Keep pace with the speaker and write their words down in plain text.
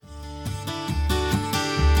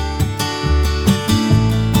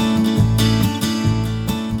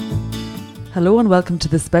Hello and welcome to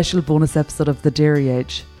this special bonus episode of The Dairy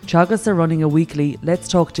Edge. Teagasc are running a weekly Let's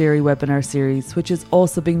Talk Dairy webinar series, which is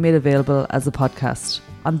also being made available as a podcast.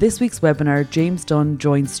 On this week's webinar, James Dunn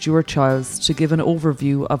joins Stuart Childs to give an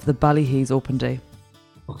overview of the Ballyhaise Open Day.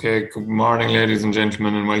 Okay, good morning ladies and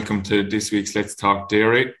gentlemen, and welcome to this week's Let's Talk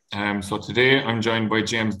Dairy. So today I'm joined by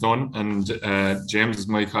James Dunn, and James is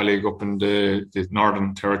my colleague up in the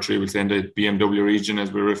Northern Territory, we'll say in the BMW region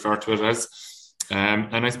as we refer to it as.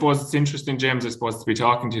 And I suppose it's interesting, James, to be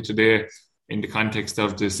talking to you today in the context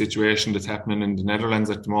of the situation that's happening in the Netherlands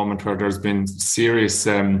at the moment, where there's been serious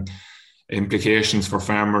implications for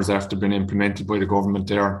farmers after being implemented by the government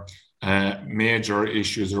there. Major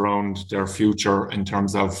issues around their future in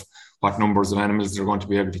terms of what numbers of animals they're going to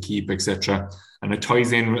be able to keep, etc. And it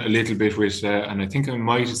ties in a little bit with, and I think I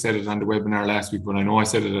might have said it on the webinar last week, but I know I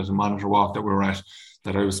said it at a monitor walk that we were at,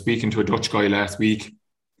 that I was speaking to a Dutch guy last week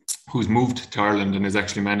who's moved to Ireland and is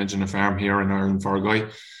actually managing a farm here in Ireland for a guy.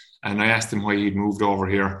 And I asked him why he'd moved over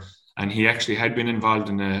here. And he actually had been involved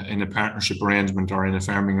in a partnership arrangement or in a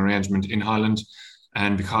farming arrangement in Holland.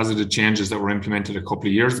 And because of the changes that were implemented a couple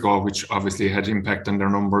of years ago, which obviously had impact on their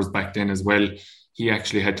numbers back then as well, he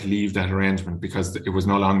actually had to leave that arrangement because it was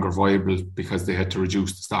no longer viable because they had to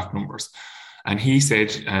reduce the stock numbers. And he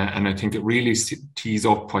said, and I think it really tees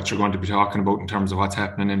up what you're going to be talking about in terms of what's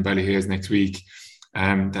happening in Ballyhaise next week,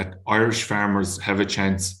 that Irish farmers have a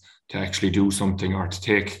chance to actually do something or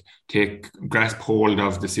to grasp hold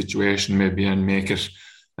of the situation maybe and make it,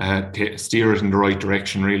 steer it in the right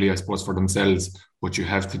direction really, I suppose, for themselves. But you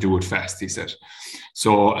have to do it fast, he said.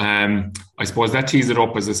 So I suppose that tees it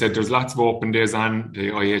up. As I said, there's lots of open days on.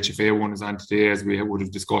 The IHFA one is on today, as we would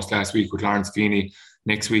have discussed last week with Lawrence Feeney.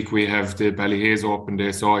 Next week we have the Ballyhaise Open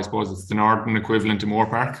Day. So I suppose it's the northern equivalent to Moore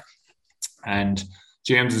Park. And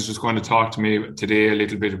James is just going to talk to me today a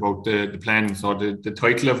little bit about the plan. So the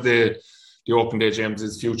title of the Open Day, James,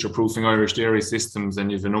 is Future Proofing Irish Dairy Systems.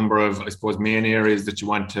 And you have a number of, I suppose, main areas that you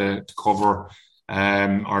want to cover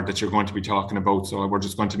or that you're going to be talking about. So we're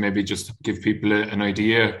just going to maybe just give people an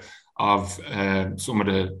idea of some of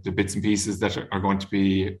the bits and pieces that are going to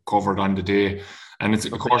be covered on the day. And it's,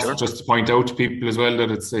 of course, just to point out to people as well that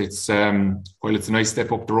it's while it's a nice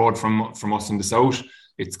step up the road from us in the south,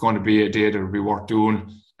 it's going to be a day that will be worth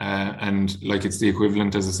doing. And like it's the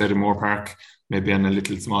equivalent, as I said, in Moore Park, maybe on a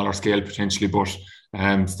little smaller scale potentially, but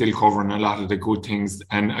still covering a lot of the good things.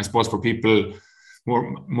 And I suppose for people,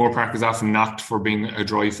 Moore Park is often knocked for being a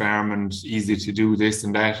dry farm and easy to do this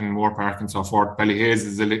and that in Moore Park and so forth. Ballyhaise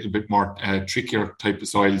is a little bit more trickier type of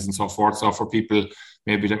soils and so forth. So for people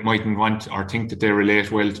maybe that mightn't want or think that they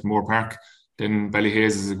relate well to Moore Park, then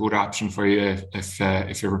Ballyhaise is a good option for you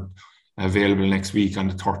if you're available next week on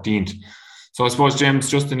the 13th. So I suppose, James,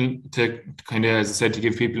 just to kind of, as I said, to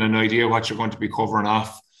give people an idea what you're going to be covering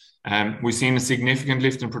off. We've seen a significant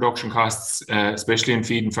lift in production costs, especially in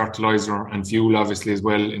feed and fertiliser and fuel, obviously, as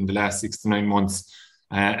well in the last 6 to 9 months.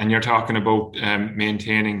 And you're talking about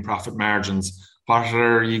maintaining profit margins. What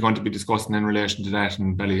are you going to be discussing in relation to that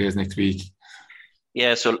in Ballyhaise next week?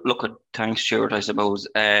 Yeah, so look, thanks, Stuart, I suppose.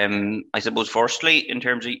 Firstly, in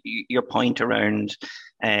terms of your point around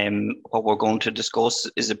what we're going to discuss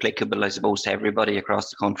is applicable, I suppose, to everybody across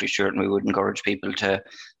the country, Stuart, and we would encourage people to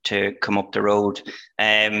come up the road.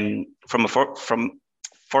 From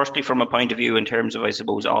a point of view in terms of, I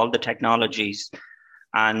suppose, all the technologies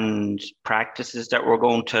and practices that we're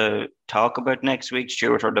going to talk about next week,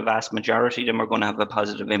 Stuart, or the vast majority of them are going to have a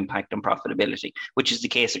positive impact on profitability, which is the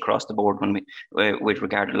case across the board when with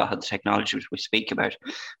regard to a lot of the technologies we speak about.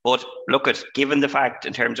 But look, given the fact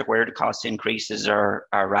in terms of where the cost increases are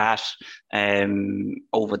at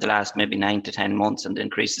over the last maybe 9 to 10 months and the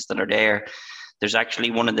increases that are there, there's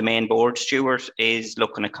actually one of the main boards, Stuart, is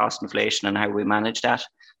looking at cost inflation and how we manage that.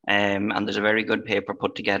 And there's a very good paper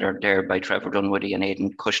put together there by Trevor Dunwoody and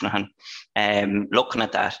Aidan Cushnahan looking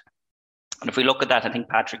at that. And if we look at that, I think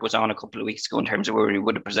Patrick was on a couple of weeks ago in terms of where he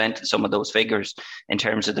would have presented some of those figures in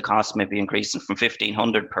terms of the cost maybe increasing from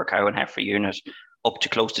 1,500 per cow and heifer unit up to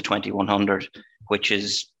close to 2,100, which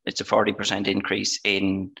is, it's a 40% increase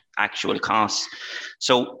in actual costs.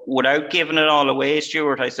 So without giving it all away,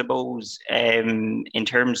 Stuart, I suppose, in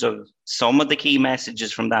terms of some of the key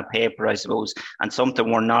messages from that paper, I suppose, and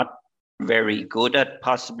something we're not very good at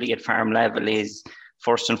possibly at farm level is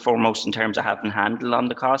first and foremost in terms of having handle on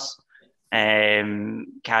the costs,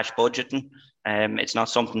 cash budgeting. It's not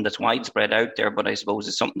something that's widespread out there, but I suppose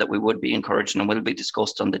it's something that we would be encouraging and will be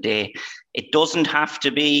discussed on the day. It doesn't have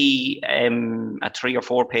to be a 3 or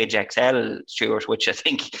 4 page Excel, Stuart, which I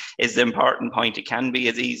think is the important point. It can be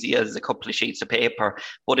as easy as a couple of sheets of paper,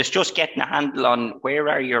 but it's just getting a handle on where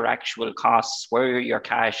are your actual costs, where are your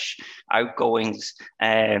cash outgoings,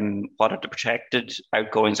 what are the projected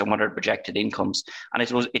outgoings and what are the projected incomes. And I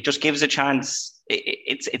suppose it just gives a chance.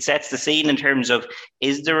 It sets the scene in terms of,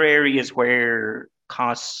 is there areas where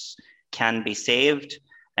costs can be saved?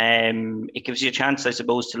 It gives you a chance, I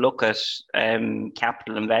suppose, to look at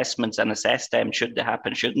capital investments and assess them. Should they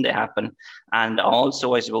happen? Shouldn't they happen? And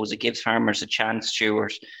also, I suppose, it gives farmers a chance,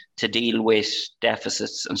 Stuart, to deal with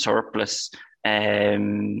deficits and surplus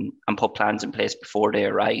and put plans in place before they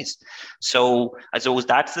arise. So I suppose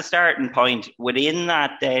that's the starting point. Within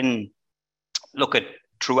that, then, look at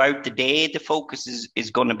throughout the day, the focus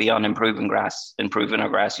is going to be on improving our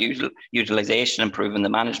grass utilization, improving the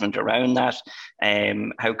management around that.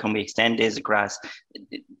 How can we extend days of grass?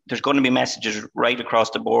 There's going to be messages right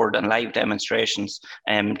across the board and live demonstrations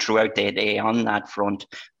throughout the day on that front.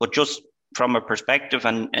 But just from a perspective,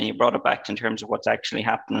 and you brought it back to in terms of what's actually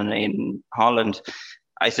happening in Holland,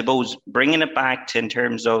 I suppose bringing it back to in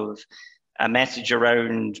terms of a message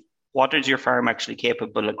around what is your farm actually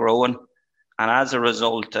capable of growing? And as a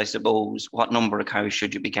result, I suppose, what number of cows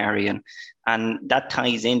should you be carrying? And that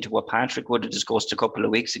ties into what Patrick would have discussed a couple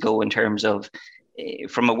of weeks ago in terms of,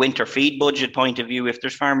 from a winter feed budget point of view, if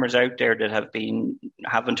there's farmers out there that have been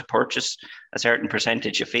having to purchase a certain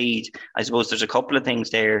percentage of feed, I suppose there's a couple of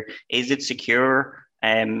things there. Is it secure?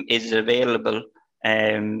 Is it available?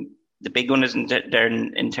 The big one isn't there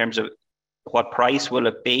in terms of what price will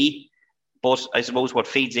it be? But I suppose what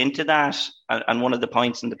feeds into that, and one of the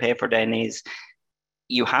points in the paper then is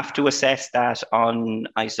you have to assess that on,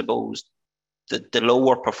 I suppose, the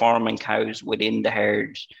lower performing cows within the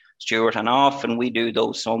herd, Stuart. And often we do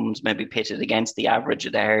those sums maybe pitted against the average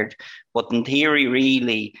of the herd. But in theory,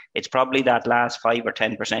 really, it's probably that last 5 or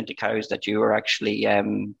 10% of cows that you are actually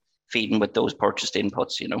feeding with those purchased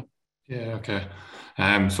inputs, you know. Yeah, okay.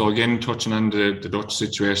 So again, touching on the Dutch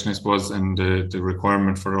situation, I suppose, and the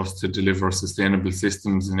requirement for us to deliver sustainable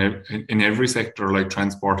systems in every sector, like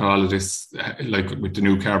transport, all of this, like with the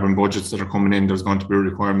new carbon budgets that are coming in, there's going to be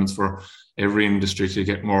requirements for every industry to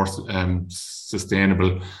get more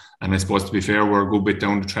sustainable. And I suppose, to be fair, we're a good bit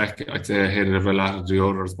down the track, I'd say, ahead of a lot of the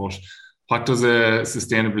others. But what does a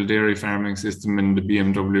sustainable dairy farming system in the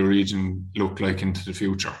BMW region look like into the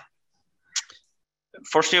future?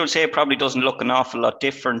 Firstly, I would say it probably doesn't look an awful lot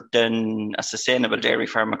different than a sustainable dairy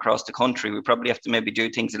farm across the country. We probably have to maybe do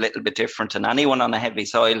things a little bit different, and anyone on a heavy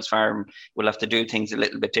soils farm will have to do things a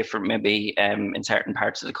little bit different maybe in certain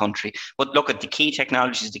parts of the country. But look at the key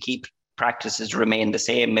technologies, the key practices remain the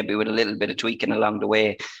same, maybe with a little bit of tweaking along the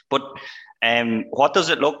way. But what does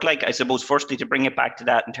it look like? I suppose, firstly, to bring it back to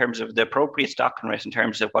that in terms of the appropriate stocking rate, in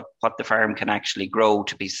terms of what the farm can actually grow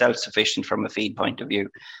to be self-sufficient from a feed point of view.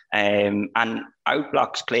 And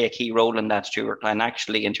outblocks play a key role in that, Stuart. And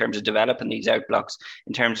actually, in terms of developing these outblocks,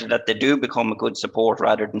 in terms of that they do become a good support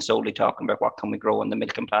rather than solely talking about what can we grow on the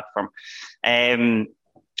milking platform.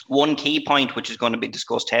 One key point, which is going to be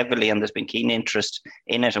discussed heavily, and there's been keen interest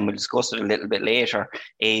in it, and we'll discuss it a little bit later,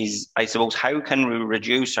 is, I suppose, how can we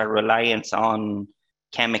reduce our reliance on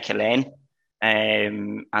chemical N?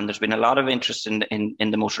 And there's been a lot of interest in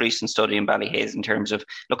the most recent study in Ballyhaise in terms of,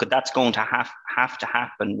 look, that's going to have to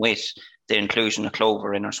happen with the inclusion of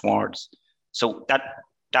clover in our swards. So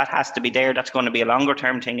that has to be there. That's going to be a longer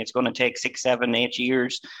term thing. It's going to take 6, 7, 8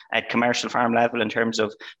 years at commercial farm level in terms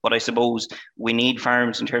of, but I suppose we need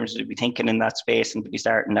farms in terms of to be thinking in that space and to be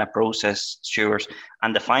starting that process, Stuart.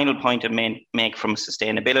 And the final point I make from a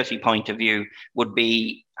sustainability point of view would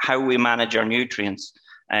be how we manage our nutrients.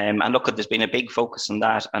 And look, there's been a big focus on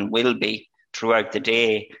that and will be throughout the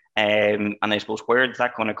day. And I suppose, where is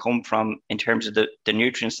that going to come from in terms of the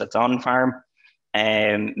nutrients that's on farm,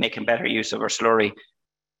 making better use of our slurry,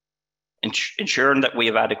 ensuring that we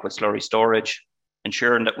have adequate slurry storage,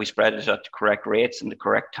 ensuring that we spread it at the correct rates and the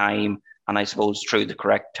correct time, and I suppose through the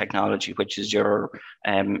correct technology, which is your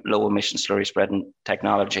low emission slurry spreading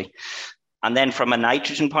technology. And then from a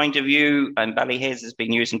nitrogen point of view, and Ballyhaise has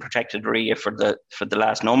been using protected urea for the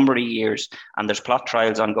last number of years, and there's plot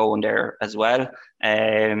trials ongoing there as well.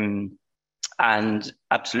 And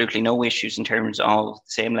absolutely no issues in terms of the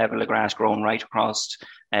same level of grass growing right across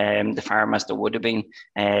the farm as there would have been,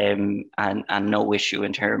 and no issue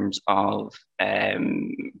in terms of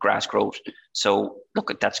grass growth. So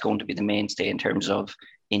look, that's going to be the mainstay in terms of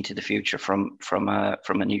into the future from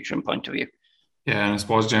a nutrient point of view. Yeah, and I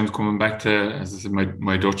suppose, James, coming back to, as I said,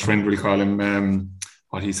 my Dutch friend will call him,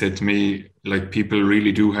 what he said to me, like, people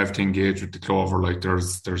really do have to engage with the clover. Like,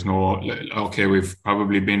 there's no, like, okay, we've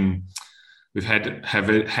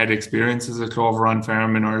had experiences at clover on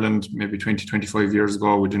farm in Ireland maybe 20, 25 years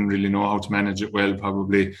ago. We didn't really know how to manage it well.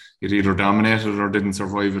 Probably it either dominated or didn't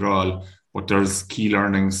survive at all. But there's key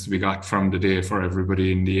learnings to be got from the day for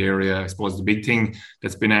everybody in the area. I suppose the big thing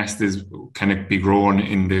that's been asked is, can it be grown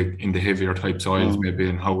in the heavier type soils, maybe,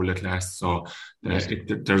 and how will it last? So Yes.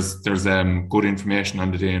 there's good information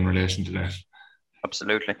on the day in relation to that.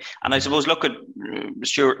 Absolutely. And I suppose, look at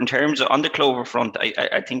Stuart, in terms of on the clover front,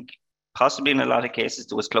 I think possibly in a lot of cases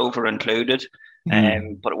there was clover included,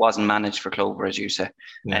 but it wasn't managed for clover, as you say.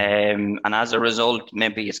 Yeah. And as a result,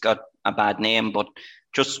 maybe it's got a bad name. But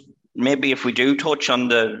just maybe if we do touch on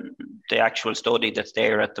the actual study that's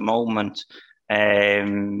there at the moment,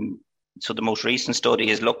 so the most recent study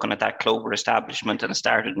is looking at that clover establishment, and it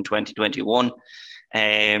started in 2021.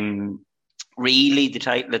 Really, the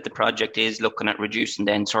title of the project is looking at reducing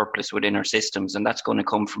the end surplus within our systems, and that's going to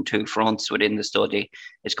come from two fronts within the study.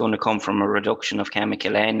 It's going to come from a reduction of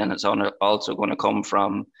chemical N, and it's also going to come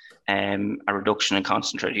from a reduction in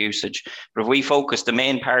concentrate usage. But if we focus, the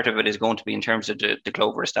main part of it is going to be in terms of the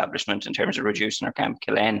clover establishment, in terms of reducing our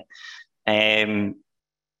chemical N.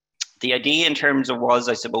 The idea in terms of was,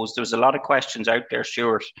 I suppose, there was a lot of questions out there,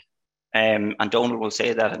 Stuart, and Donald will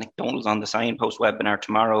say that. I think Donald's on the Signpost webinar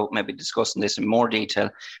tomorrow, maybe discussing this in more detail.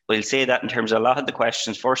 But he'll say that in terms of a lot of the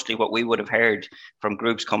questions, firstly, what we would have heard from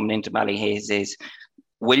groups coming into Ballyhaise is,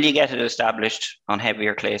 will you get it established on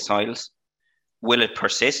heavier clay soils? Will it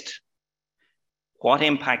persist? What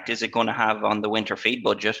impact is it going to have on the winter feed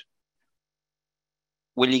budget?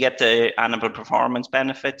 Will you get the animal performance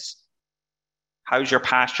benefits? How's your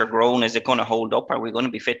pasture grown? Is it going to hold up? Are we going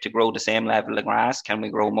to be fit to grow the same level of grass? Can we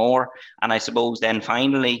grow more? And I suppose then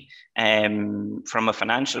finally, from a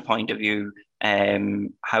financial point of view,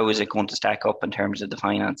 how is it going to stack up in terms of the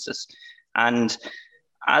finances? And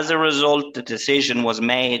as a result, the decision was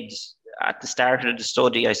made at the start of the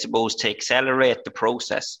study, I suppose, to accelerate the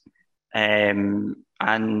process. And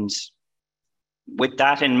with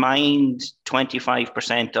that in mind,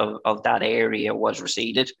 25% of that area was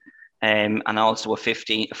reseeded. And also a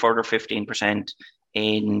further 15%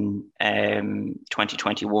 in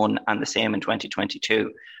 2021 and the same in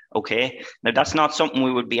 2022. Okay, now that's not something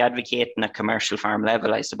we would be advocating at commercial farm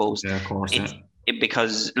level, I suppose. Yeah, of course.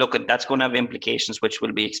 Because look, that's going to have implications which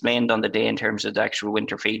will be explained on the day in terms of the actual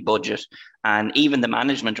winter feed budget, and even the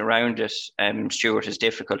management around it. Stuart, is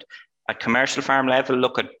difficult at commercial farm level.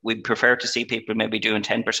 Look, we'd prefer to see people maybe doing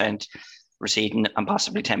 10% reseeding and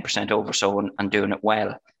possibly 10% oversowing and doing it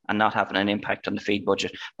well, and not having an impact on the feed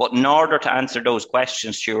budget. But in order to answer those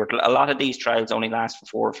questions, Stuart, a lot of these trials only last for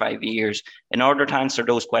 4 or 5 years. In order to answer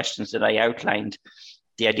those questions that I outlined,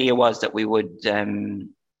 the idea was that we would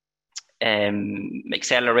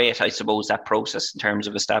accelerate, I suppose, that process in terms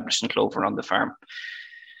of establishing clover on the farm.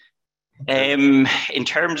 In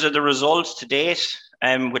terms of the results to date,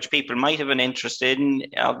 which people might have an interest in,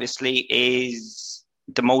 obviously, is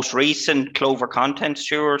the most recent clover content,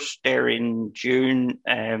 Stuart, there in June.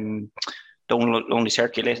 Only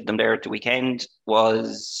circulated them there at the weekend,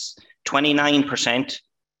 was 29%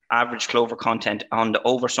 average clover content on the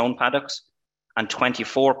oversown paddocks and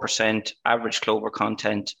 24% average clover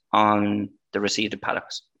content on the reseeded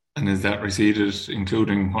paddocks. And is that reseeded,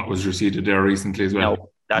 including what was reseeded there recently as well? No,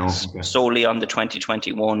 that's solely on the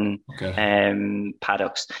 2021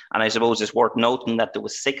 paddocks. And I suppose it's worth noting that there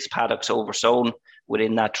was 6 paddocks oversown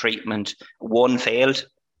within that treatment. 1 failed,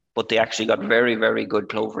 but they actually got very, very good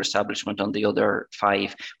clover establishment on the other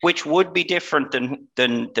 5, which would be different than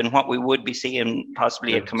what we would be seeing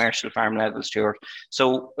possibly at commercial farm level, Stuart.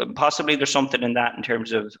 So possibly there's something in that in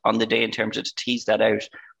terms of on the day, in terms of to tease that out,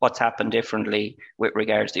 what's happened differently with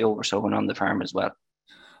regards to the oversowing on the farm as well.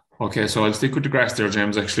 Okay, so I'll stick with the grass there,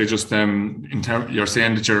 James. Actually, just you're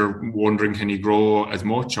saying that you're wondering, can you grow as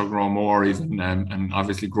much or grow more even, and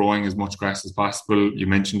obviously growing as much grass as possible. You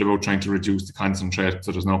mentioned about trying to reduce the concentrate,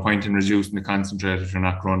 so there's no point in reducing the concentrate if you're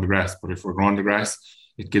not growing the grass. But if we're growing the grass,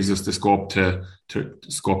 it gives us the scope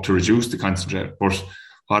to reduce the concentrate. But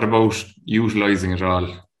what about utilising it all?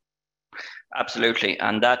 Absolutely,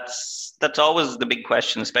 and that's always the big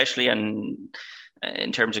question, especially in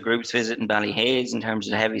terms of groups visiting Ballyhaise, in terms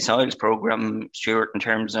of the heavy soils program, Stuart, in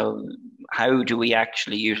terms of how do we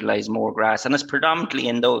actually utilise more grass? And it's predominantly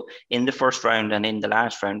in the first round and in the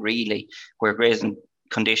last round, really, where grazing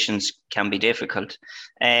conditions can be difficult.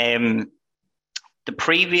 the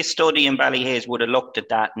previous study in Ballyhaise would have looked at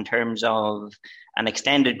that in terms of an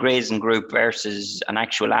extended grazing group versus an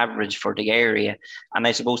actual average for the area. And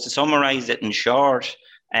I suppose to summarise it in short,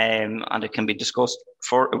 and it can be discussed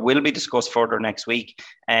it will be discussed further next week.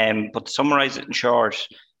 But to summarise it in short,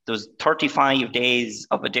 there was 35 days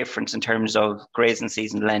of a difference in terms of grazing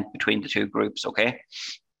season length between the two groups. Okay,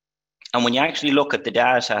 and when you actually look at the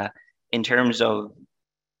data in terms of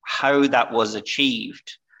how that was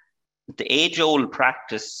achieved, the age-old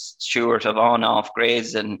practice, Stuart, of on-off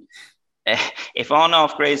grazing, if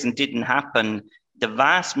on-off grazing didn't happen, the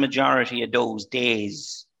vast majority of those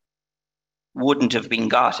days wouldn't have been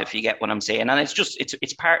got, if you get what I'm saying. And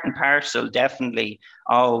it's part and parcel, definitely,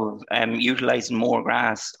 of utilising more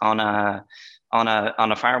grass on a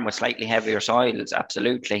farm with slightly heavier soils,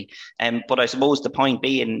 absolutely. But I suppose the point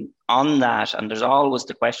being on that, and there's always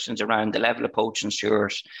the questions around the level of poaching,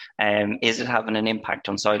 Stuart, is it having an impact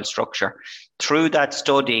on soil structure? Through that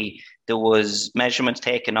study, there was measurements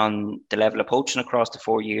taken on the level of poaching across the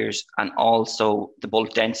 4 years, and also the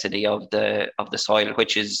bulk density of the soil,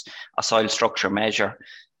 which is a soil structure measure.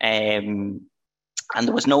 And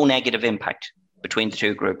there was no negative impact between the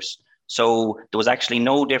two groups. So there was actually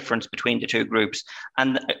no difference between the two groups.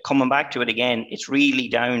 And coming back to it again, it's really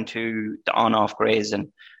down to the on-off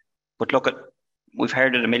grazing. But look, we've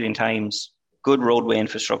heard it a million times. Good roadway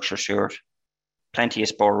infrastructure, sure. Plenty of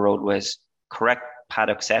spur roadways. Correct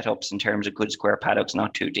paddock setups in terms of good square paddocks,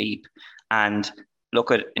 not too deep. And look,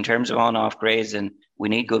 in terms of on-off grazing, we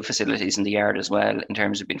need good facilities in the yard as well, in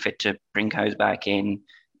terms of being fit to bring cows back in,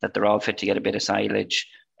 that they're all fit to get a bit of silage.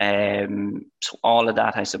 So all of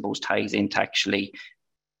that, I suppose, ties into actually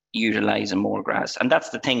utilising more grass. And that's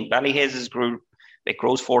the thing. Ballyhaise's group, it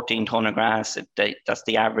grows 14 tonne of grass. That's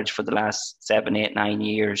the average for the last 7, 8, 9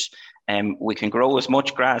 years. We can grow as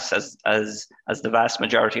much grass as the vast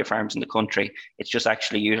majority of farms in the country. It's just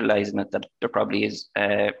actually utilising it that there probably is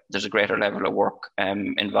there's a greater level of work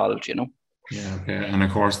involved, you know. Yeah, okay. And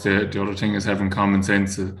of course, the other thing is having common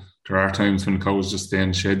sense. There are times when cows just stay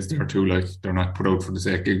in sheds there too, like they're not put out for the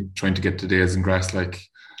sake of trying to get the days in grass. Like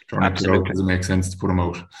they're not put out because it makes sense to put them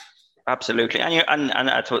out. Absolutely, and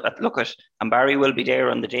I look at, and Barry will be there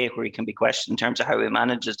on the day where he can be questioned in terms of how he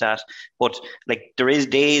manages that. But like there is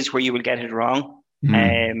days where you will get it wrong,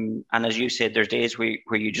 and as you said, there's days where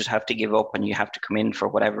you just have to give up and you have to come in for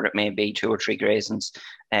whatever it may be, 2 or 3 grazings.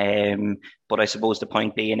 But I suppose the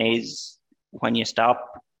point being is when you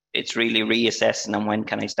stop, it's really reassessing and when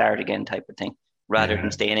can I start again type of thing, rather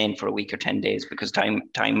than staying in for a week or 10 days, because time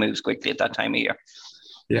moves quickly at that time of year.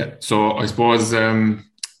 Yeah. So I suppose.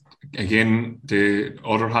 Again, the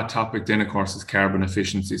other hot topic then, of course, is carbon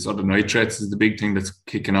efficiency. So the nitrates is the big thing that's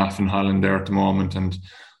kicking off in Holland there at the moment. And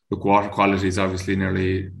look, water quality is obviously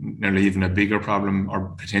nearly even a bigger problem or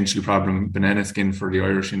potentially problem, banana skin for the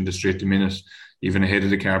Irish industry at the minute, even ahead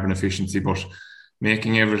of the carbon efficiency. But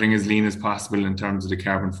making everything as lean as possible in terms of the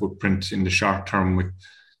carbon footprint in the short term, with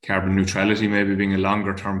carbon neutrality maybe being a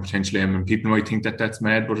longer term potential aim. And people might think that that's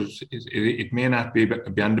mad, but it may not be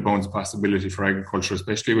beyond the bounds of possibility for agriculture,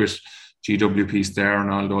 especially with GWP there and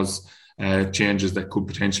all those changes that could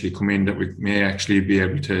potentially come in, that we may actually be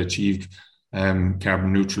able to achieve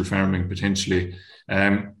carbon neutral farming potentially.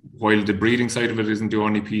 While the breeding side of it isn't the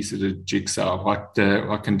only piece of the jigsaw, what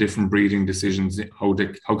can different breeding decisions, how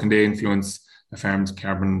can they influence a farm's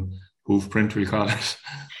carbon hoofprint, we'll call it?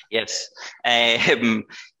 Yes.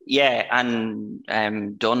 Yeah,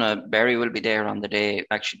 and Donna, Barry will be there on the day.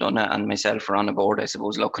 Actually, Donna and myself are on the board, I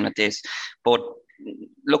suppose, looking at this. But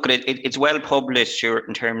look at it, it's well published, sure,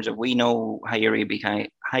 in terms of we know higher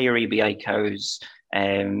EBI cows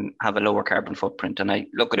have a lower carbon footprint. And if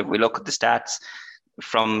we look at the stats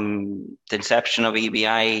from the inception of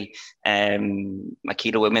EBI, a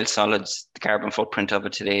kilo of milk solids, the carbon footprint of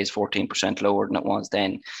it today is 14% lower than it was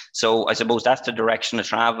then. So I suppose that's the direction of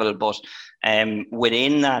travel. But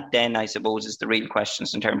within that, then I suppose is the real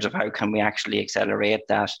questions in terms of how can we actually accelerate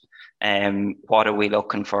that. What are we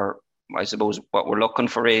looking for? I suppose what we're looking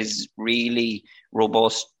for is really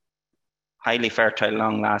robust, highly fertile,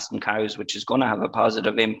 long-lasting cows, which is going to have a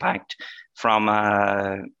positive impact from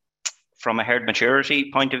a herd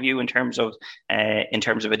maturity point of view in terms of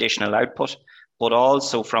additional output, but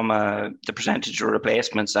also from the percentage of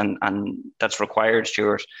replacements and that's required,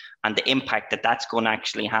 Stuart, and the impact that's going to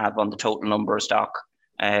actually have on the total number of stock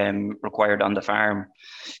required on the farm.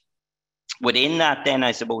 Within that, then,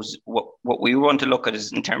 I suppose what we want to look at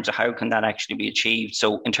is in terms of how can that actually be achieved.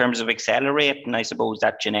 So in terms of accelerating, I suppose,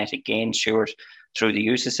 that genetic gain, Stuart, through the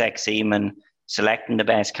use of sex semen, selecting the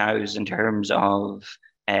best cows in terms of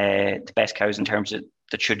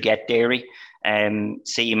that should get dairy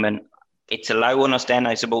semen, it's allowing us then,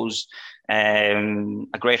 I suppose,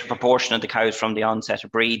 a greater proportion of the cows from the onset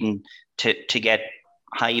of breeding to get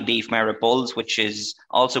high beef merit bulls, which is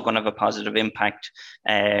also going to have a positive impact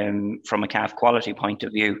from a calf quality point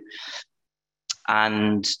of view.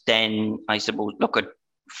 And then I suppose,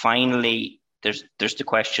 finally, there's the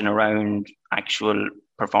question around actual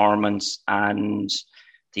performance and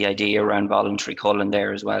the idea around voluntary culling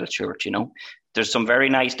there as well, Stuart. There's some very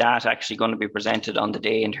nice data actually going to be presented on the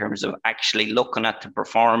day in terms of actually looking at the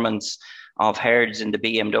performance of herds in the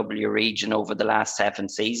BMW region over the last 7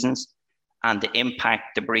 seasons and the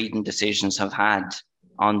impact the breeding decisions have had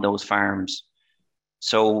on those farms.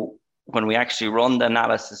 So when we actually run the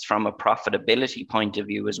analysis from a profitability point of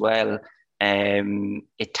view as well,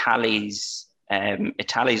 it tallies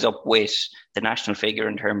up with the national figure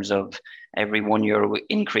in terms of every €1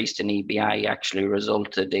 increase in EBI actually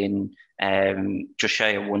resulted in just shy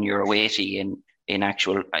of €1.80 in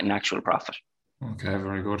actual profit. Okay,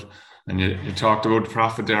 very good. And you talked about the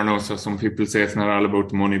profit there now. So some people say it's not all about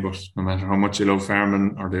the money, but no matter how much you love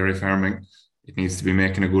farming or dairy farming, it needs to be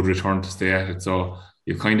making a good return to stay at it. So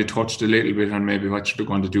you kind of touched a little bit on maybe what you're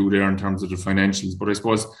going to do there in terms of the financials. But I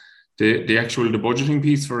suppose the budgeting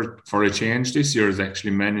piece for a change this year is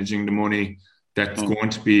actually managing the money that's going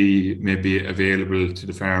to be maybe available to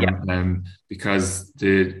the farm. Because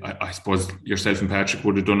I suppose yourself and Patrick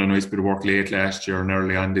would have done a nice bit of work late last year and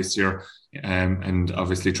early on this year. And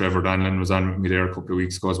obviously Trevor Donlan was on with me there a couple of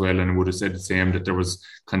weeks ago as well, and would have said the same, that there was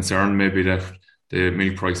concern maybe that the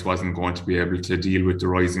milk price wasn't going to be able to deal with the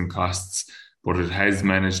rising costs, but it has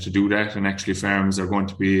managed to do that, and actually farms are going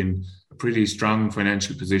to be in a pretty strong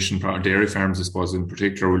financial position. Dairy farms, I suppose, in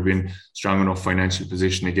particular, will be in strong enough financial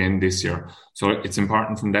position again this year. So it's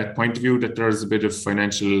important from that point of view that there's a bit of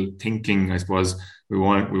financial thinking, I suppose. We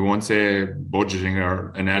won't say budgeting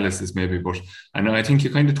or analysis maybe, and I think you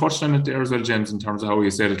kind of touched on it there as well, James, in terms of how you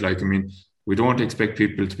said it. We don't expect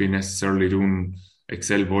people to be necessarily doing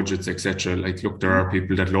Excel budgets, etc. There are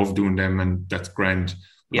people that love doing them, and that's grand.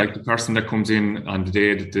 Yep. Like the person that comes in on the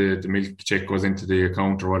day that the milk check goes into the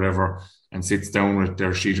account or whatever and sits down with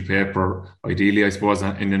their sheet of paper, ideally, I suppose,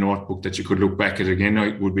 in the notebook that you could look back at again,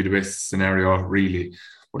 it would be the best scenario, really.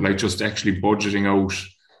 But just actually budgeting out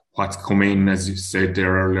what's come in, as you said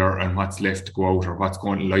there earlier, and what's left to go out or what's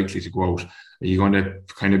likely to go out. Are you going to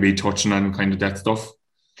kind of be touching on kind of that stuff?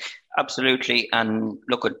 Absolutely. And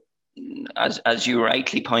look, as you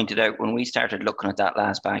rightly pointed out, when we started looking at that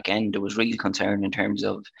last back end, there was real concern in terms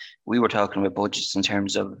of, we were talking about budgets in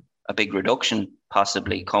terms of a big reduction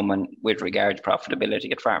possibly coming with regard to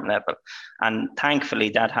profitability at farm level. And thankfully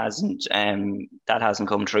that hasn't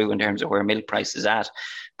come true in terms of where milk price is at.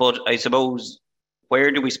 But I suppose, where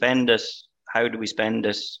do we spend it? How do we spend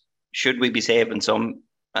it? Should we be saving some?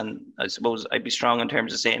 And I suppose I'd be strong in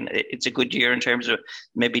terms of saying it's a good year in terms of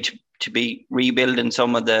maybe to be rebuilding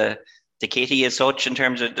some of the kitty as such in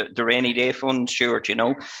terms of the rainy day fund, Stuart,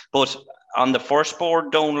 But on the first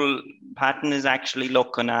board, Donal, Patton is actually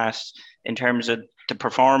looking at, in terms of the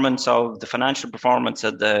performance of the financial performance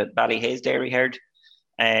of the Ballyhaise dairy herd,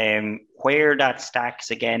 where that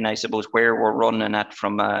stacks again, I suppose, where we're running at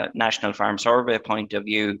from a National Farm Survey point of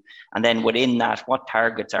view, and then within that, what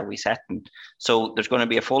targets are we setting? So there's going to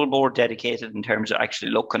be a full board dedicated in terms of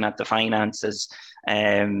actually looking at the finances,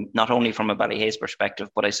 not only from a Ballyhaise perspective,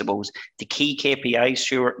 but I suppose the key KPIs,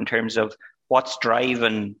 Stuart, in terms of what's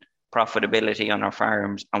driving profitability on our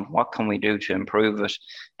farms and what can we do to improve it.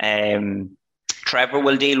 Trevor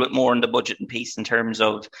will deal with more in the budgeting piece in terms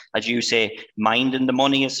of, as you say, minding the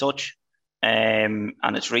money as such. And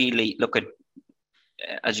it's really,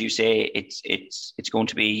 as you say, it's going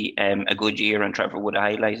to be a good year, and Trevor would have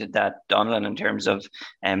highlighted that, Donlan, in terms of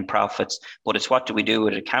profits. But it's what do we do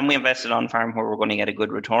with it? Can we invest it on farm where we're going to get a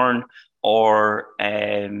good return, or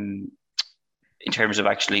in terms of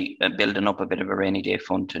actually building up a bit of a rainy day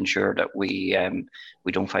fund to ensure that we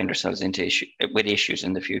don't find ourselves with issues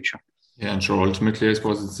in the future? Yeah, and sure. Ultimately, I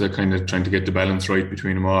suppose it's kind of trying to get the balance right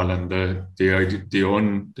between them all. And the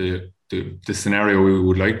scenario we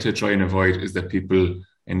would like to try and avoid is that people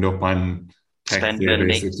end up on tax day,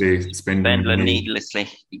 basically spending needlessly.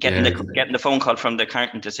 Getting the phone call from the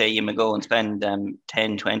accountant to say you may go and spend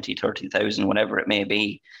 10, 20, 30,000, whatever it may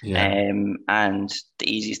be. Yeah. And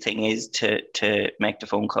the easiest thing is to make the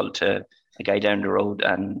phone call to a guy down the road,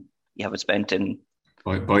 and you have it spent in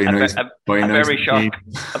Buy a nice a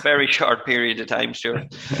very short period of time, sure.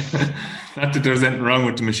 Not that there's anything wrong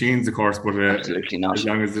with the machines, of course, but absolutely not. As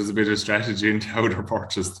long as there's a bit of strategy into how they're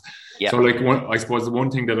purchased. Yep. So, like, I suppose the one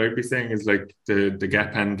thing that I'd be saying is like the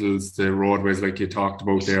gap handles, the roadways, like you talked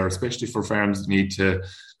about there, especially for farms that need to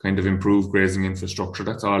kind of improve grazing infrastructure.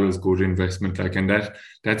 That's always good investment, like, and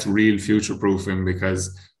that's real future proofing,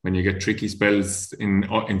 because when you get tricky spells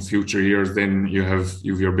in future years, then you have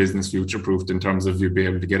your business future proofed in terms of you'll be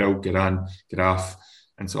able to get out, get on, get off,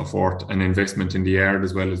 and so forth. And investment in the yard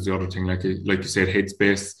as well as the other thing, like you said,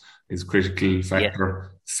 headspace is a critical factor.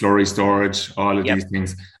 Slurry storage, all of these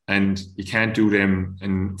things, and you can't do them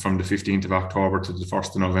from the 15th of October to the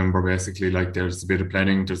 1st of November. Basically, like, there's a bit of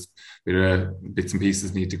planning, there's a bit of bits and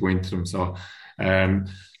pieces need to go into them. So,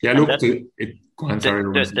 the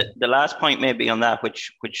last point maybe on that,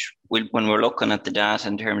 which when we're looking at the data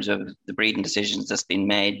in terms of the breeding decisions that's been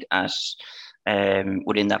made at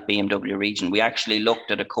within that BMW region, we actually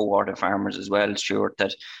looked at a cohort of farmers as well, Stuart,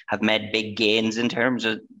 that have made big gains in terms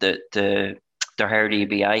of their herd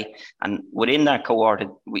EBI, and within that cohort,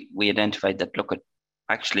 we identified that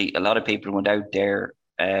actually a lot of people went out there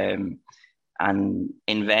and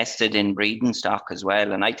invested in breeding stock as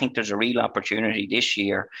well. And I think there's a real opportunity this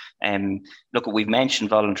year. We've mentioned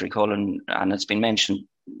voluntary culling, and it's been mentioned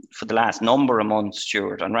for the last number of months,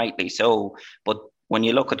 Stuart, and rightly so. But when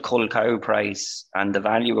you look at cull cow price and the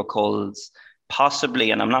value of culls, possibly,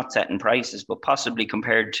 and I'm not setting prices, but possibly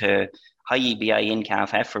compared to high EBI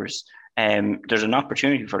in-calf heifers, there's an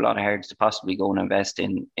opportunity for a lot of herds to possibly go and invest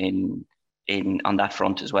in on that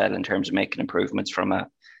front as well, in terms of making improvements from a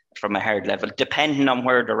herd level, depending on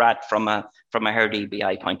where they're at from a herd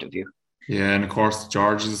EBI point of view. Yeah, and of course,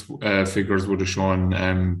 George's figures would have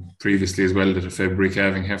shown previously as well that a February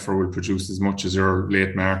calving heifer will produce as much as your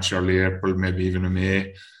late March, early April, maybe even a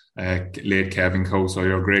May late calving cow. So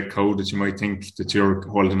your great cow that you might think that you're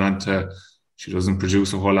holding on to, she doesn't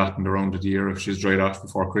produce a whole lot in the round of the year if she's dried off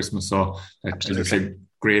before Christmas. So, as I said,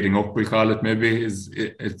 grading up, we call it, maybe it's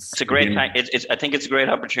a great. I think it's a great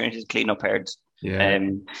opportunity to clean up herds. Yeah.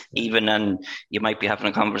 And you might be having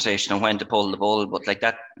a conversation on when to pull the bull, but like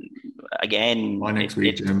that again. Next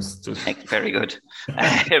week, James. Very good.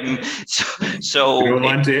 So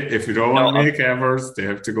if you don't want to make errors, they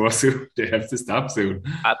have to go soon. They have to stop soon.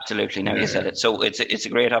 Absolutely. Now you said it. So it's a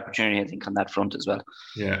great opportunity, I think, on that front as well.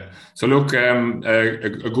 Yeah. So look, a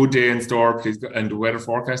good day in store, please, and the weather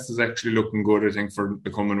forecast is actually looking good, I think, for the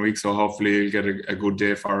coming week. So hopefully you'll get a good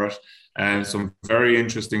day for it, and some very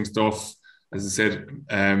interesting stuff. As I said,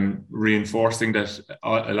 reinforcing that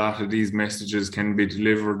a lot of these messages can be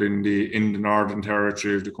delivered in the Northern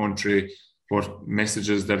Territory of the country, but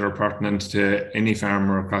messages that are pertinent to any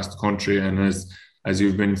farmer across the country. And as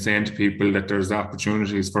you've been saying to people, that there's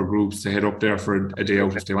opportunities for groups to head up there for a day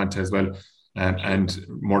out if they want to as well. And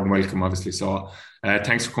more than welcome, obviously. So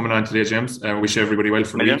thanks for coming on today, James. Wish everybody well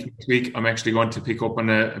for the week. Next week, I'm actually going to pick up on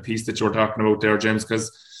a piece that you were talking about there, James,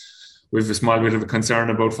 because we have a small bit of a concern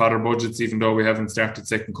about fodder budgets, even though we haven't started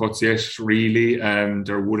second cuts yet, really.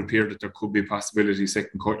 There would appear that there could be a possibility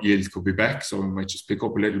second cut yields could be back. So we might just pick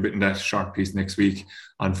up a little bit in that short piece next week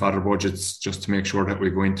on fodder budgets, just to make sure that we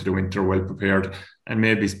go into the winter well prepared and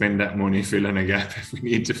maybe spend that money filling a gap if we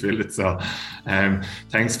need to fill it. So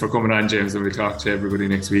thanks for coming on, James, and we'll talk to everybody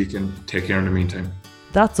next week, and take care in the meantime.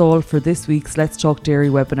 That's all for this week's Let's Talk Dairy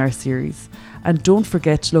webinar series. And don't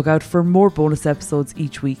forget to look out for more bonus episodes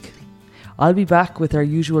each week. I'll be back with our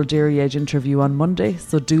usual Dairy Edge interview on Monday,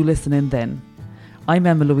 so do listen in then. I'm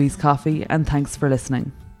Emma Louise Coffey, and thanks for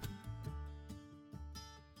listening.